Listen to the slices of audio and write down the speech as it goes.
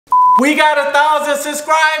We got 1,000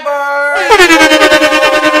 subscribers!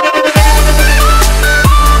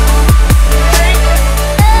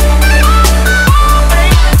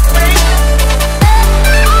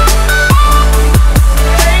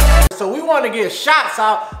 So we want to give shots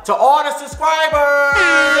out to all the subscribers!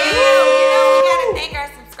 Yeah, you know we gotta thank our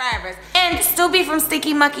subscribers. And Stoopy from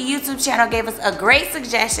Sticky Monkey YouTube channel gave us a great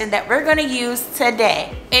suggestion that we're gonna use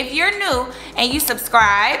today. If you're new and you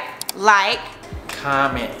subscribe, like,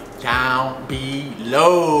 comment down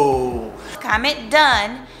below. Comment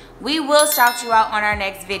done, we will shout you out on our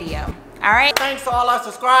next video. All right? Thanks to all our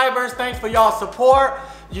subscribers. Thanks for y'all support.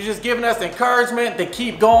 You're just giving us encouragement to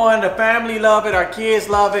keep going. The family love it. Our kids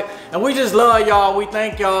love it. And we just love y'all. We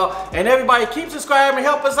thank y'all. And everybody keep subscribing.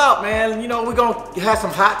 Help us out, man. You know, we're going to have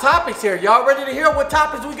some hot topics here. Y'all ready to hear what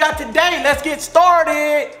topics we got today? Let's get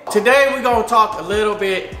started. Today, we're going to talk a little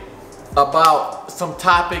bit about some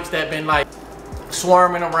topics that been like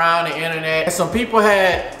swarming around the internet. And some people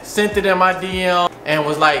had sent it in my DM and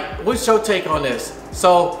was like, what's your take on this?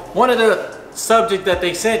 So one of the subjects that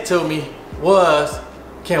they sent to me was,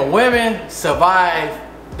 can women survive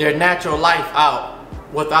their natural life out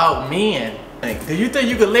without men? Do you think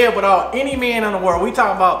you could live without any man in the world? We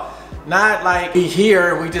talking about not like we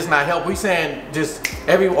here and we just not help. We saying just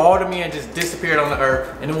all the men just disappeared on the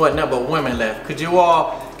earth and there wasn't nothing but women left. Could you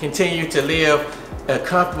all continue to live a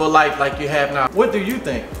comfortable life like you have now? What do you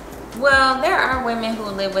think? Well, there are women who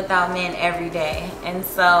live without men every day. And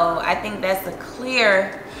so I think that's a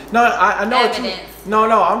clear I know evidence. No,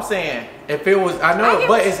 I'm saying if it was, I know,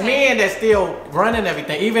 but it's men that's still running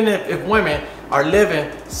everything. Even if women are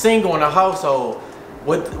living single in a household,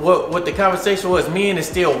 what the conversation was, men is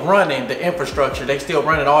still running the infrastructure. They still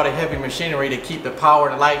running all the heavy machinery to keep the power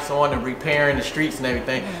and the lights on and repairing the streets and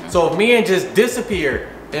everything. So if men just disappeared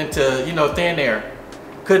into, you know, thin air,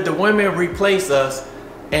 could the women replace us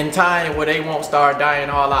in time where they won't start dying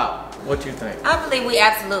all out? What you think? I believe we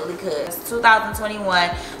absolutely could. It's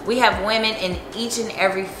 2021. We have women in each and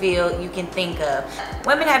every field you can think of.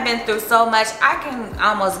 Women have been through so much. I can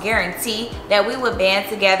almost guarantee that we would band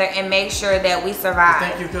together and make sure that we survive. I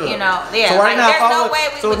think you could. You know, yeah. So right now, there's no way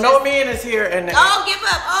we so would no just, man is here and oh, give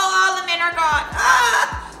up. Oh, all the men are gone.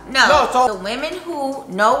 Ah. No, so the women who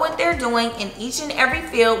know what they're doing in each and every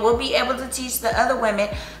field will be able to teach the other women.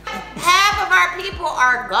 Half of our people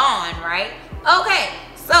are gone, right? Okay,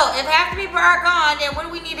 so if half the people are gone, then what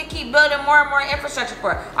do we need to keep building more and more infrastructure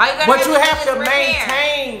for? All you but you have to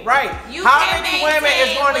maintain, right? How many women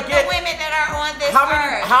is going to get? The women that are on this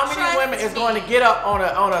earth. How many women is going to get up on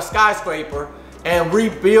a skyscraper and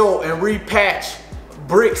rebuild and repatch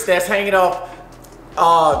bricks that's hanging off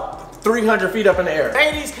 300 feet up in the air?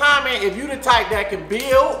 Ladies, comment if you the type that can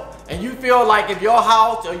build and you feel like if your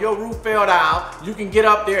house or your roof fell down, you can get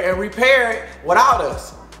up there and repair it without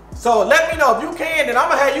us. So let me know if you can, then I'm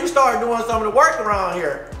gonna have you start doing some of the work around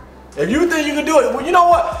here. If you think you can do it, well, you know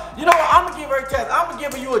what? I'm gonna give her a test. I'm gonna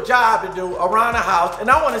give you a job to do around the house, and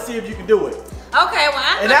I want to see if you can do it. Okay,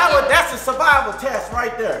 well, that's a survival test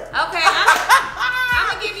right there. Okay, I'm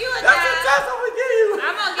gonna give you a job. That's a test I'm gonna give you.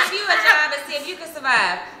 I'm gonna give you a job and see if you can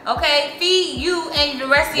survive. Okay, feed you and the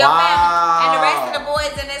rest of your family and the rest of the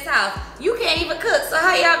boys in this house. You can't even cook, so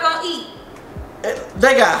how y'all gonna eat?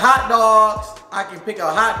 They got hot dogs. I can pick a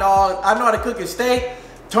hot dog. I know how to cook a steak.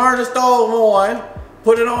 Turn the stove on,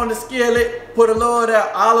 put it on the skillet, put a little of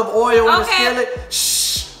that olive oil in the skillet.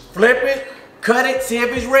 Shh, flip it, cut it, see if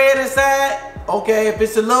it's red inside. Okay, if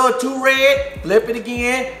it's a little too red, flip it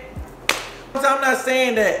again. I'm not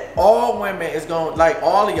saying that all women is gonna, like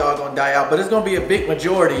all of y'all gonna die out, but it's gonna be a big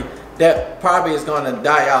majority that probably is gonna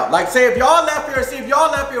die out. Like say if y'all left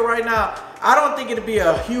here, right now, I don't think it'd be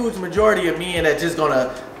a huge majority of men that just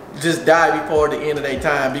gonna die before the end of their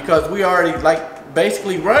time, because we already like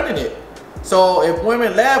basically running it. So if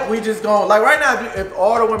women left, we just gonna, like right now, if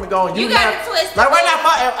all the women gone, you got to twist. Like right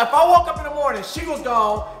now, if I woke up in the morning, she was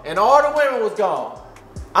gone and all the women was gone,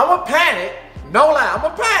 I'm gonna panic. No lie, I'm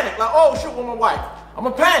gonna panic. Like, oh shoot, with my wife, I'm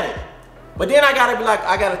gonna panic. But then I gotta be like,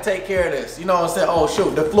 I gotta take care of this. You know what I'm saying? Oh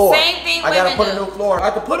shoot, the floor. Same thing I gotta put a new floor.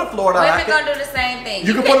 I can put a floor down. Women gonna do the same thing.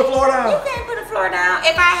 You can put a floor down. You can't put a floor down.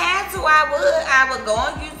 If I had to, I would go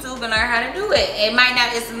on YouTube and learn how to do it.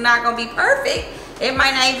 It's not gonna be perfect. It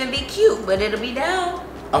might not even be cute, but it'll be down.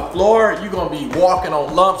 a floor, you're gonna be walking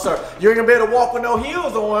on lumps, or you ain't gonna be able to walk with no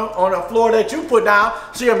heels on a floor that you put down.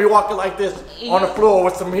 She gonna be walking like this on the floor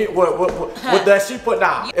with some with that she put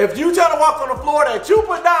down. If you try to walk on the floor that you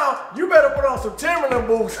put down, you better put on some Timberland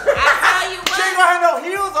boots. I tell you what. She ain't gonna have no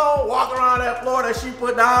heels on walking around that floor that she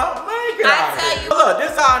put down. Man, get out of here. Look,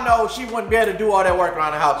 this how I know she wouldn't be able to do all that work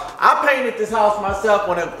around the house. I painted this house myself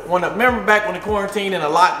remember back when the quarantine and the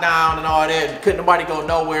lockdown and all that, and couldn't nobody go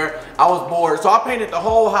nowhere. I was bored, so I painted the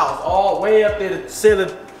whole house, all the way up there. The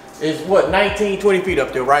ceiling is what, 19, 20 feet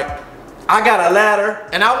up there, right? I got a ladder,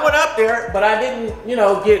 and I went up there, but I didn't, you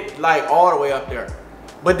know, get like all the way up there.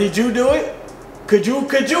 But did you do it? Could you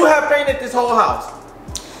have painted this whole house?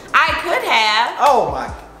 I could have. Oh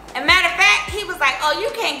my. As a matter of fact, he was like, oh,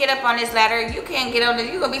 you can't get up on this ladder. You can't get on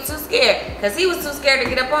this. You're going to be too scared. Because he was too scared to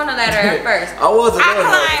get up on the ladder at first. I wasn't. I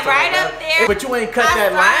climbed right up there. But you ain't cut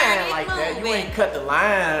that line like that. You ain't cut the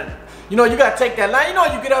line. You know, you got to take that line. You know,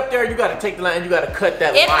 you get up there, you got to take the line, and you got to cut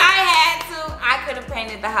that line. If I had to, I could have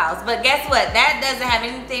painted the house. But guess what? That doesn't have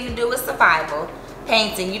anything to do with survival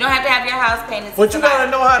painting. You don't have to have your house painted. But you got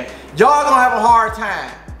to know how. Y'all going to have a hard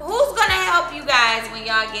time. Who's going to help you guys when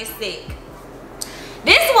y'all get sick?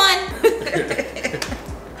 This one, he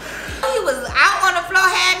was out on the floor,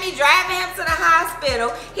 had me driving him to the hospital.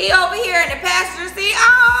 He over here in the passenger seat. Oh,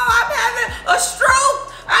 I'm having a stroke.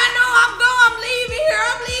 I know I'm leaving here.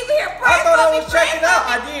 I'm leaving here. Pray I thought for I me, was checking out.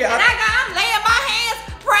 I did. And I'm laying my hands,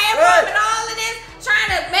 praying for him and all of this, trying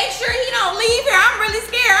to make sure he don't leave here. I'm really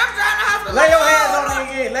scared. I'm driving to the hospital. Lay your hands on me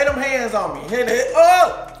again. Lay them hands on me. Hit it.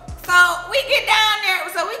 Oh. So we get down there,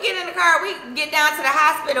 so we get in the car, we get down to the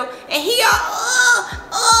hospital, and he all,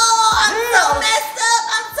 I'm so messed up,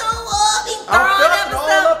 I'm so up, he's throwing up and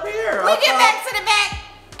stuff. We get back to the back,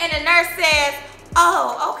 and the nurse says,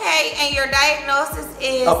 oh, okay, and your diagnosis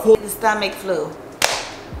is the stomach flu.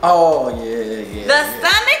 Oh, yeah. The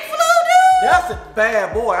stomach flu, dude? That's a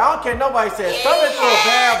bad boy. I don't care nobody says stomach flu,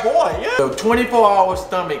 bad boy. Yeah. 24-hour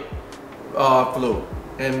stomach flu.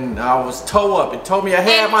 And I was toe up. It told me I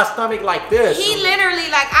had my stomach like this. He literally,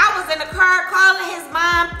 like, I was in the car calling his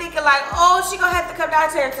mom, thinking like, oh, she gonna have to come down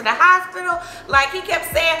here to the hospital. Like, he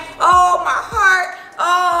kept saying, oh, my heart.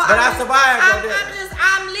 Oh, but I survived.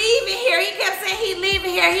 I'm leaving here. He kept saying he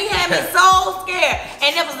leaving here. He had me so scared.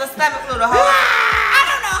 And it was the stomach flu the whole time. I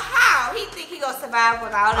don't know how he think he gonna survive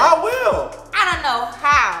without it. I will. I don't know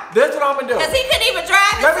how. That's what I'm gonna do. Because he couldn't even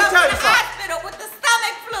drive himself to the hospital with the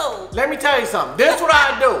stomach flu. Let me tell you something. This is what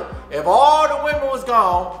I do. If all the women was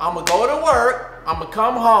gone, I'm gonna go to work. I'm gonna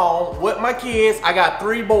come home with my kids. I got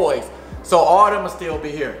 3 boys. So all of them will still be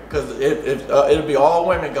here. Because it'll be all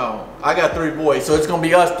women gone. I got 3 boys. So it's gonna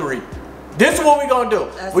be us 3. This is what we gonna do.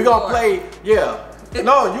 We're gonna play,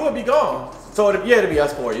 No, you will be gone. So it'll be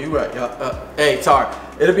us 4. You right. Hey, sorry.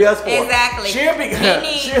 It'll be us 4. Exactly. She'll be He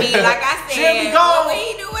need me, like I said. She'll be gone. What would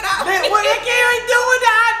he do without me? What did Gary do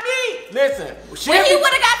without me? Listen. When he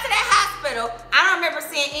would have got to that hospital, I don't remember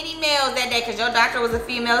seeing any males that day because your doctor was a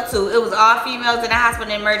female too. It was all females in the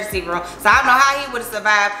hospital in the emergency room. So I don't know how he would have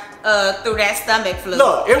survived through that stomach flu.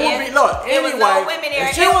 Look, it would be, It was no women there.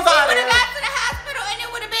 If she was out there, there, would have got to the hospital and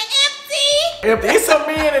it would have been empty. Empty. It's some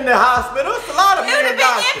men in the hospital. It's a lot of men. It would have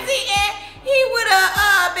been empty and he would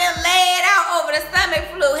have been laid out over the stomach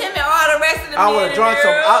flu. Him and all the rest of the men. I would have drunk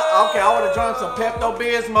some. I would have drunk some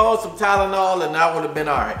Pepto-Bismol, some Tylenol, and I would have been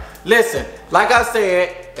all right. Listen, like I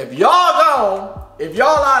said, if y'all gone, if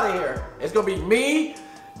y'all out of here, it's gonna be me,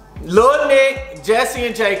 Lil Nick, Jesse,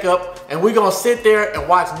 and Jacob, and we're gonna sit there and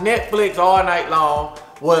watch Netflix all night long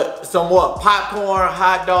with some popcorn,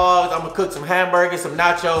 hot dogs. I'm gonna cook some hamburgers, some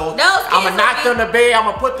nachos. I'm gonna knock them to bed. I'm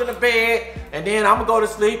gonna put them to bed, and then I'm gonna go to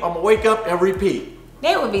sleep. I'm gonna wake up and repeat.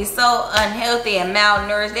 They would be so unhealthy and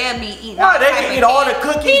malnourished. They'll be eating. Well, they can eat all the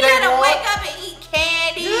cookies they want. He let them wake up and eat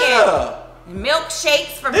candy and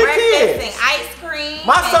milkshakes for breakfast and ice cream.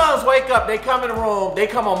 My sons wake up. They come in the room. They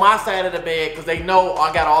come on my side of the bed because they know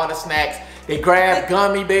I got all the snacks. They grab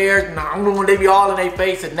gummy bears. And they be all in their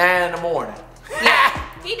face at 9 in the morning. Yeah.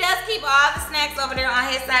 He does keep all the snacks over there on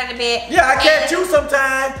his side of the bed. Yeah, I catch you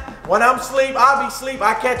sometimes. When I'm asleep, I'll be asleep.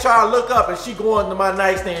 I catch her, look up, and she going to my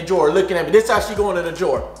nightstand drawer looking at me. This is how she going to the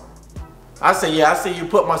drawer. I say, yeah, I see you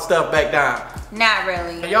put my stuff back down. Not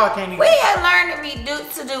really. Y'all can't even. We have learned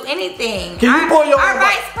to do anything. Can you pull your Our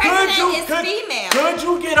vice president is female. Could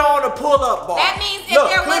you get on the pull-up bar? That means if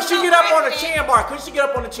there was could she get up on the chin bar? Could she get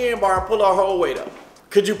up on the chin bar and pull her whole weight up?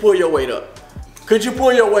 Could you pull your weight up? Could you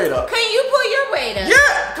pull your weight up? Can you pull your weight up?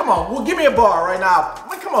 Yeah, come on. Well, give me a bar right now.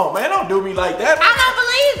 Come on, man. Don't do me like that. I don't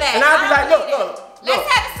believe that. And I'll be like, look. Let's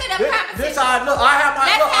have a sit sit-up competition. This how I look. I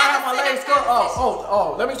have my legs go.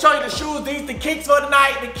 Oh. Let me show you the shoes. These the kicks for the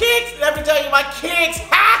night. The kicks. Let me tell you my kicks.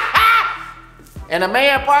 And a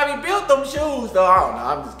man probably built them shoes though. I don't know.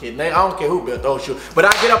 I'm just kidding. I don't care who built those shoes. But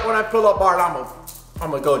I get up on that pull-up bar and I'm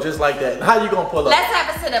gonna go just like that. How you gonna pull up? Let's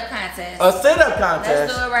have a sit-up contest. A sit-up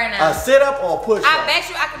contest? Let's do it right now. A sit-up or a push-up? I bet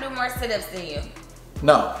you I can do more sit-ups than you.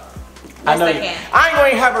 No. Yes, I know you. I ain't gonna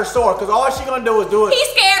even have her sore because all she gonna do is do it. He's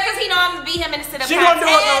scared because he know I'm gonna beat him in the sit-up contest. She gonna do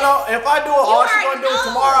it, no. If I do it, all she gonna do it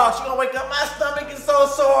tomorrow. She gonna wake up, my stomach is so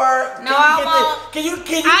sore. No, I won't. Can you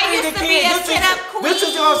I used to be a sit-up queen. This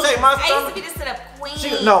is gonna say my stomach. I used to be the sit-up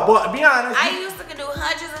queen. No, but be honest. I used to do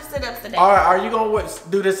hundreds of sit-ups a day. All right, are you gonna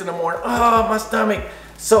do this in the morning? Oh, my stomach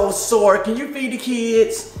so sore. Can you feed the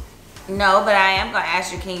kids? No, but I am gonna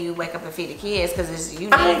ask you, can you wake up and feed the kids? Because it's you.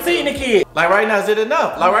 I ain't feeding the kids. Like right now, is it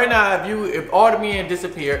enough? Like right now, if all the men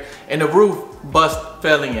disappear and the roof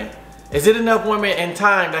fell in, is it enough women in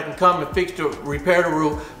time that can come and repair the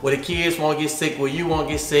roof where the kids won't get sick, where you won't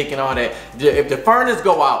get sick and all that? If the furnace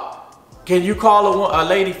go out, can you call a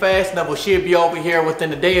lady fast enough where she'll be over here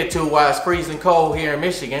within a day or two while it's freezing cold here in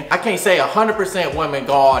Michigan? I can't say 100% women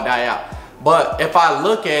go all die out. But if I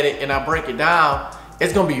look at it and I break it down,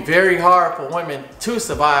 it's gonna be very hard for women to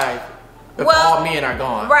survive if all men are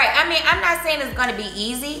gone. Right. I mean, I'm not saying it's gonna be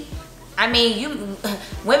easy. I mean,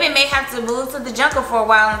 women may have to move to the jungle for a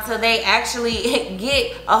while until they actually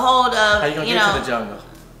get a hold of. How you gonna get to the jungle?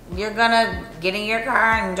 You're gonna get in your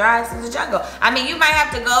car and drive to the jungle. I mean, you might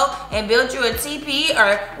have to go and build you a teepee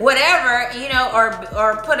or whatever, you know,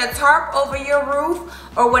 or put a tarp over your roof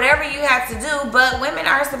or whatever you have to do. But women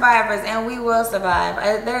are survivors and we will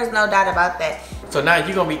survive. There's no doubt about that. So now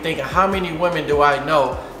you're gonna be thinking, how many women do I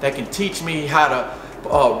know that can teach me how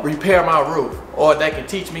to repair my roof, or that can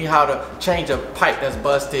teach me how to change a pipe that's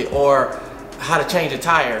busted, or how to change a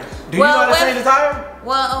tire? Do you know how to change a tire?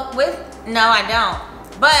 Well, no, I don't.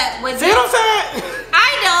 But with see what I'm saying?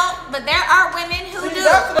 I don't, but there are women who do.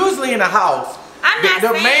 That's usually in the house. I'm not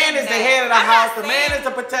saying the man is the head of the house. The man is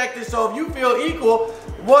the protector. So if you feel equal,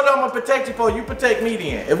 what I'm gonna protect you for, you protect me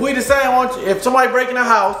then. If we the same, if somebody breaking the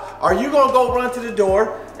house, are you gonna go run to the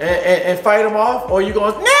door and fight them off, or you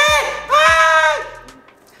gonna help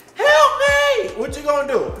me? What you gonna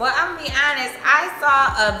do? Well, I'm gonna be honest. I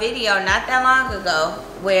saw a video not that long ago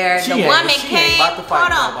where the woman came. Hold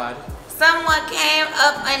on. Someone came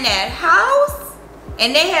up in that house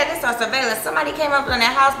and they had this on surveillance. Somebody came up in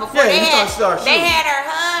that house before they had her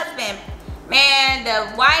husband. Man,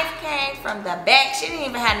 the wife came from the back. She didn't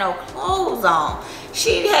even have no clothes on.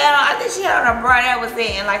 She had on, I think she had on a bra, that was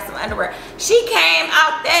it, and like some underwear. She came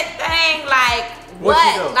out that thing like, what?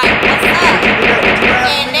 Like, what's up?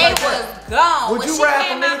 And they was gone. Would you rap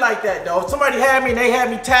for me like that though? Somebody had me and they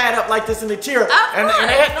had me tied up like this in the chair. And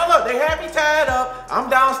they had me tied up. I'm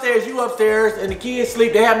downstairs, you upstairs, and the kids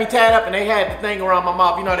sleep. They had me tied up and they had the thing around my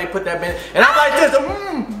mouth. You know, they put that in. And I'm like this,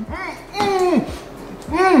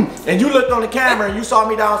 and you looked on the camera and you saw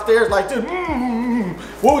me downstairs like this.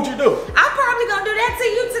 What would you do? I'm probably gonna do that to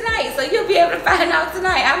you tonight, so you'll be able to find out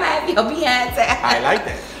tonight. I'm gonna have your behind tied. I like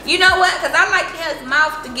that. You know what? Because I like his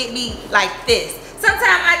mouth to get me like this. Sometimes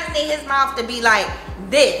I just need his mouth to be like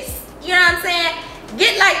this. You know what I'm saying?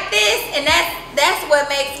 Get like this, and that's what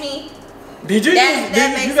makes me. Did you got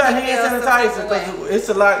hand sanitizer? Because it's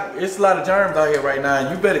a lot of germs out here right now. And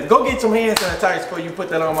you better go get some hand sanitizer before you put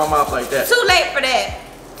that on my mouth like that. Too late for that.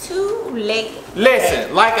 Too late.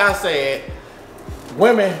 Listen, like I said,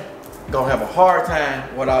 women gonna have a hard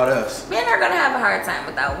time without us. Men are gonna have a hard time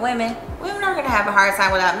without women. Women are gonna have a hard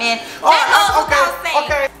time without men.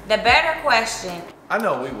 Okay. The better question. I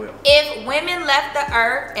know we will. If women left the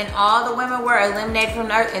earth and all the women were eliminated from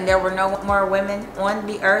the earth and there were no more women on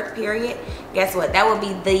the earth, period, guess what? That would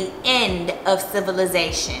be the end of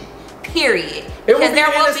civilization, period. It would be the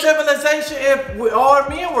end of civilization if all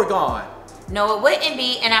men were gone. No, it wouldn't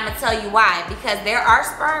be, and I'm gonna tell you why. Because there are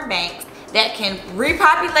sperm banks that can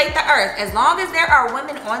repopulate the earth. As long as there are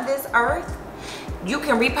women on this earth, you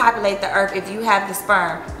can repopulate the earth if you have the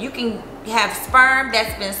sperm. You can have sperm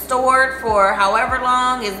that's been stored for however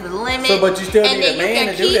long is the limit. So, but you still need a man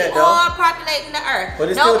to do that, though. And then you can keep on populating the earth.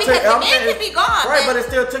 But no, because the man can be gone. Right, but it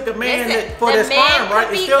still took a man for that sperm,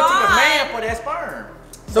 right? It still took a man for that sperm.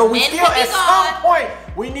 So we still, at some point,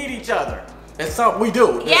 we need each other. It's something we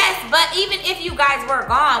do. Yes, but even if you guys were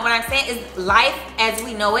gone, what I'm saying is life as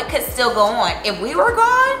we know it could still go on. If we were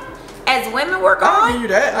gone, as women were gone,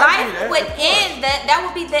 life would end. That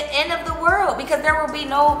would be the end of the world, because there will be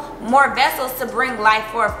no more vessels to bring life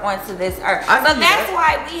forth onto this earth. So that's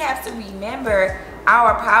why we have to remember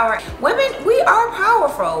our power. Women, we are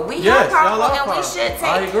powerful. We are powerful, and we should take.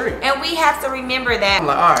 I agree. And we have to remember that. I'm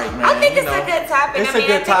like, all right, man. I think it's a good topic. It's a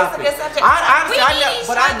good topic. It's a good subject.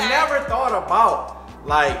 I never thought about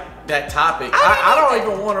like that topic. I don't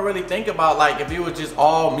even want to really think about like if it was just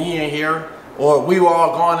all me in here. Or we were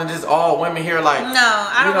all gone and just all women here, like no,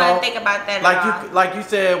 I don't want to think about that. Like you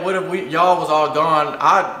said, what if y'all was all gone?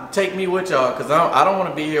 I'd take me with y'all because I don't want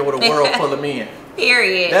to be here with a world full of men.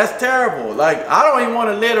 Period. That's terrible. Like I don't even want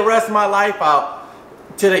to live the rest of my life out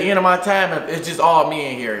to the end of my time if it's just all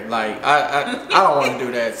me in here. Like I don't want to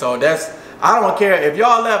do that. So I don't care if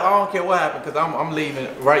y'all left. I don't care what happened because I'm leaving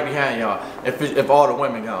right behind y'all. If all the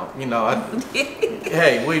women gone, you know.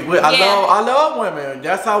 Hey, I love women.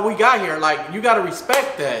 That's how we got here. Like you got to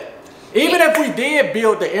respect that. Even if we did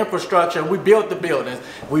build the infrastructure, we built the buildings,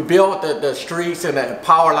 we built the streets and the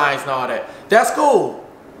power lines and all that. That's cool.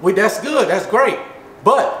 That's good. That's great.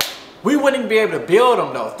 But we wouldn't even be able to build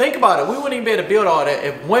them though. Think about it. We wouldn't even be able to build all that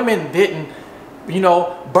if women didn't, you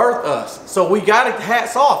know, birth us. So we got to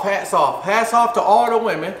hats off to all the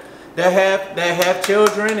women that have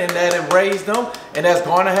children and that have raised them and that's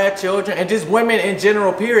going to have children and just women in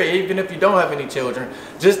general, period, even if you don't have any children.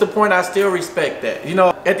 Just the point, I still respect that. You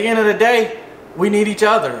know, at the end of the day, we need each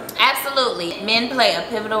other. Absolutely. Men play a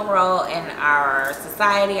pivotal role in our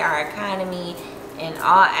society, our economy, in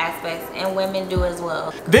all aspects, and women do as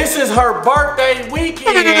well. This is her birthday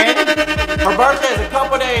weekend. Her birthday is a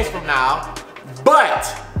couple days from now. But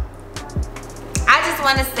I just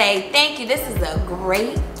want to say thank you. This is a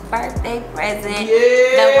great birthday present.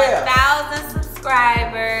 Yeah. The 1,000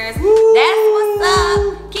 subscribers. Woo. That's what's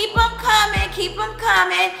up. Keep them coming. Keep them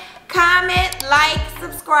coming. Comment, like,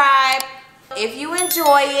 subscribe. If you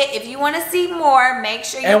enjoy it, if you want to see more, make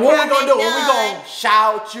sure you comment. And what we gonna do? We gonna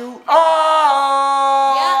shout you.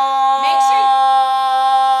 Oh. Yep. Make sure.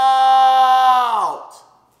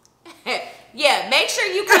 Yeah, make sure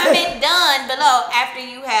you comment done below after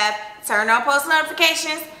you have turned on post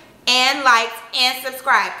notifications and liked and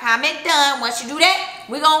subscribe. Comment done. Once you do that,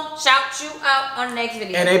 we're going to shout you out on the next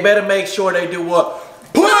video. And they better make sure they do what?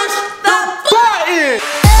 Push the button!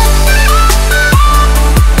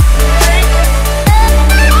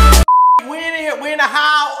 We're in the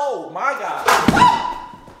house. Oh my God.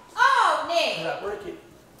 Oh, Nick. Did I break it?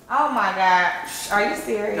 Oh my God. Are you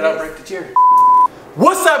serious? Did I break the chair?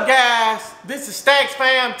 What's up, guys? This is Stacks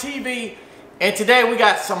Fam TV, and today we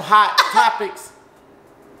got some hot topics.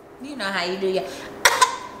 You know how you do your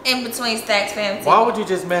in between Stacks Fam TV. Why would you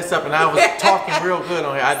just mess up? And I was talking real good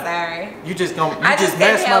on here. Sorry. You just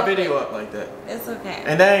messed my video up like that. It's okay.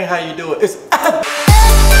 And that ain't how you do it. It's